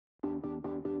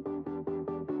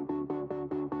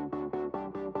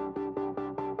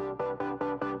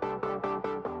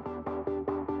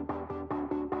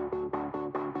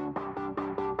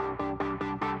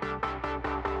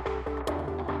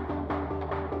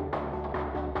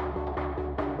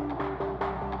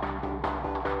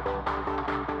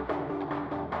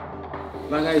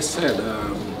Like I said,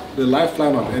 the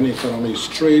lifeline of any economy is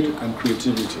trade and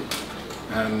creativity.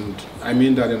 And I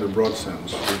mean that in a broad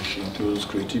sense, which includes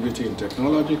creativity in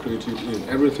technology, creativity in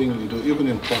everything you do, even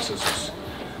in processes.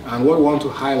 And what we want to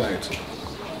highlight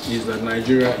is that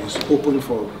Nigeria is open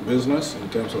for business in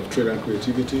terms of trade and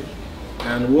creativity.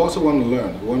 And we also want to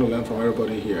learn. We want to learn from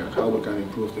everybody here how we can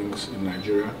improve things in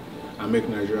Nigeria and make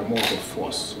Nigeria more of a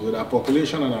force. With our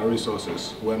population and our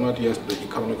resources, we're not yet the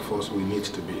economic force we need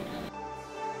to be.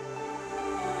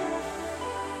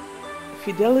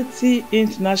 Fidelity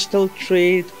International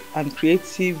Trade and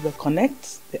Creative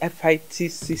Connect, the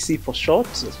FITCC for short,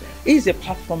 is a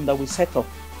platform that we set up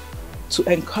to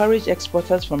encourage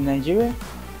exporters from Nigeria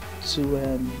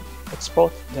to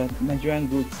export the Nigerian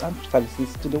goods and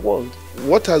services to the world.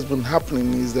 What has been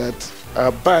happening is that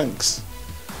our banks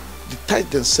detach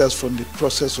themselves from the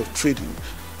process of trading,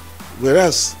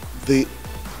 whereas they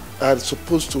are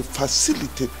supposed to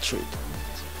facilitate trade.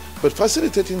 But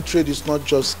facilitating trade is not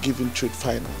just giving trade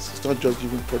finance, it's not just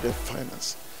giving project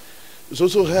finance. It's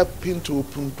also helping to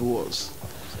open doors.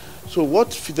 So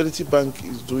what Fidelity Bank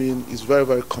is doing is very,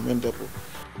 very commendable.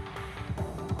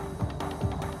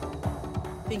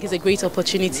 I think it's a great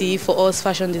opportunity for us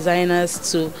fashion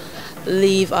designers to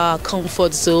leave our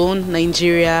comfort zone,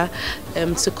 Nigeria,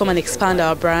 to come and expand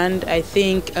our brand. I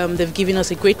think they've given us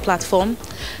a great platform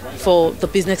for the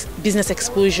business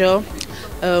exposure.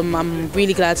 I'm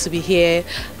really glad to be here.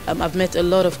 I've met a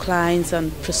lot of clients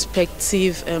and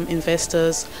prospective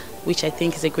investors, which I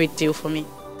think is a great deal for me.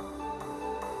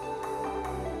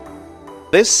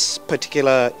 This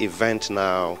particular event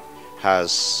now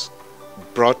has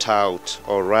brought out,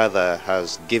 or rather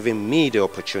has given me the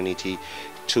opportunity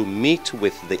to meet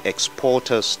with the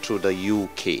exporters to the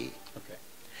UK,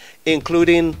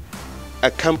 including a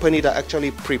company that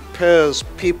actually prepares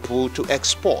people to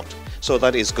export. So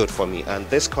that is good for me, and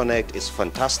this connect is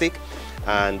fantastic,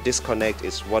 and this connect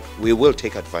is what we will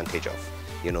take advantage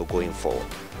of, going forward.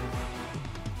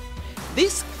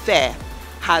 This fair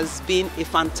has been a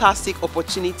fantastic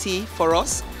opportunity for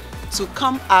us to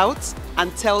come out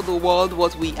and tell the world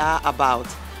what we are about.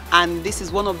 And this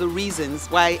is one of the reasons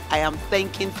why I am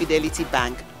thanking Fidelity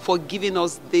Bank for giving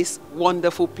us this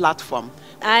wonderful platform.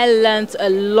 I learned a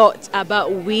lot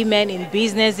about women in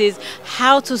businesses,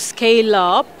 how to scale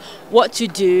up, what to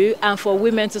do, and for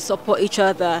women to support each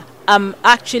other. I'm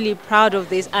actually proud of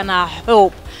this, and I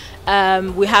hope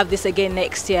we have this again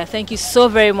next year. Thank you so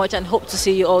very much, and hope to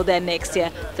see you all there next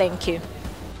year. Thank you.